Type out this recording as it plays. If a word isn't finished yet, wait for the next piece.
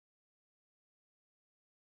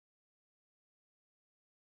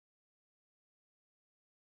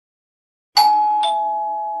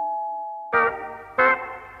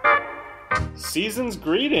Season's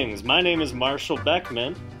greetings. My name is Marshall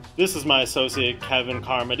Beckman. This is my associate Kevin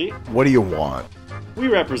Carmody. What do you want? We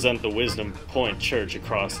represent the Wisdom Point Church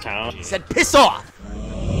across town. He said, piss off!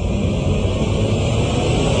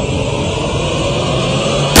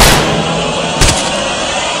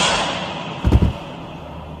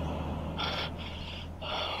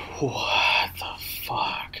 What the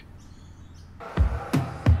fuck?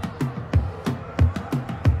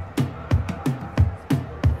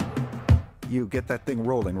 You get that thing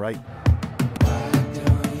rolling, right?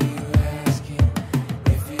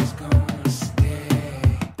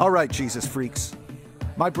 All right, Jesus freaks.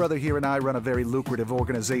 My brother here and I run a very lucrative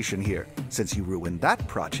organization here. Since you ruined that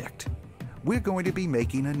project, we're going to be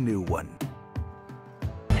making a new one.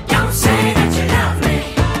 Don't say that you love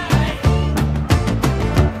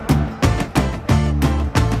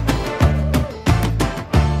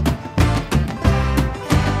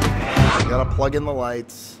me. Gotta plug in the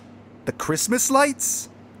lights. The Christmas lights?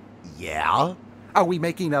 Yeah? Are we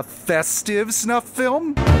making a festive snuff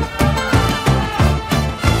film?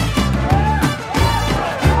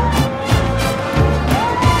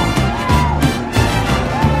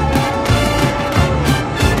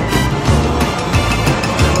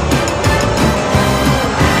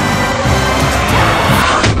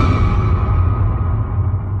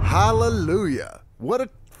 Hallelujah. What a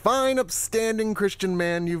fine, upstanding Christian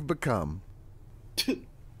man you've become.